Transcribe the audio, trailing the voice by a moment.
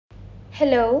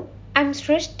Hello, I'm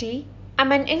Srishti.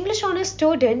 I'm an English honors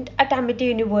student at Amity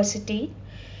University.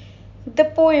 The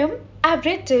poem I've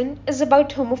written is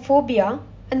about homophobia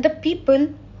and the people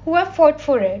who have fought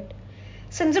for it.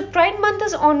 Since the Pride Month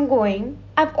is ongoing,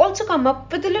 I've also come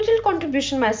up with a little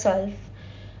contribution myself.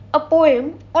 A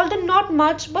poem, although not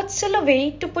much, but still a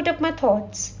way to put up my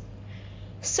thoughts.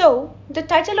 So, the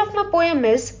title of my poem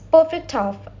is Perfect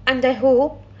Half, and I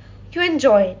hope you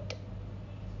enjoy it.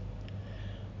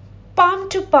 Palm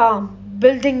to palm,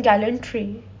 building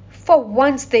gallantry, for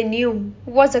once they knew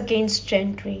was against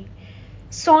gentry,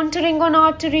 sauntering on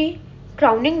artery,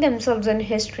 crowning themselves in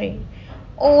history,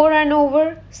 over and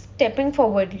over, stepping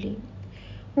forwardly.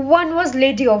 One was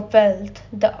lady of wealth,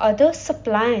 the other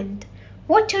suppliant.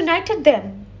 What united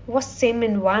them was same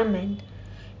environment.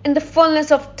 In the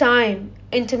fullness of time,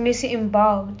 intimacy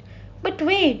imbibed. But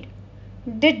wait,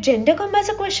 did gender come as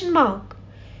a question mark?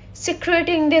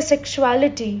 Secreting their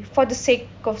sexuality for the sake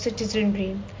of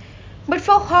citizenry. But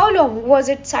for how long was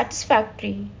it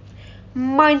satisfactory?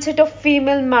 Mindset of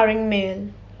female marrying male,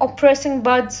 oppressing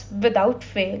buds without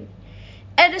fail.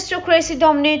 Aristocracy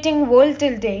dominating world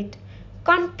till date.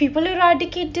 Can't people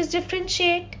eradicate this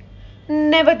differentiate?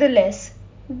 Nevertheless,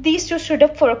 these two stood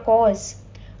up for a cause.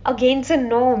 Against the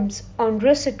norms,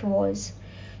 onerous it was.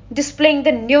 Displaying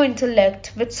the new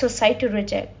intellect which society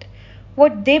reject.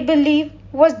 What they believe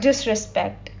was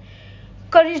disrespect.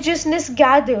 Courageousness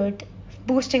gathered,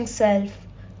 boosting self.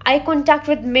 Eye contact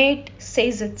with mate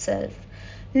says itself.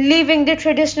 Leaving the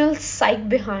traditional psyche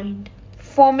behind.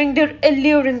 Forming their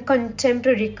alluring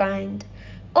contemporary kind.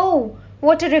 Oh,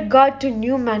 what a regard to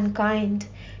new mankind.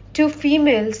 Two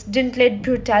females didn't let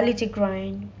brutality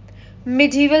grind.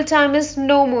 Medieval time is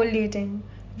no more leading.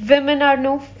 Women are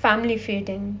no family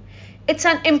feeding. It's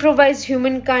an improvised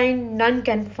humankind none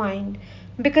can find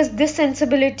because this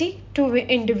sensibility two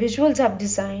individuals have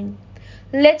designed.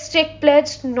 Let's take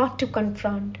pledge not to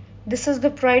confront. This is the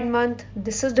Pride Month.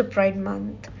 This is the Pride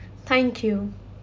Month. Thank you.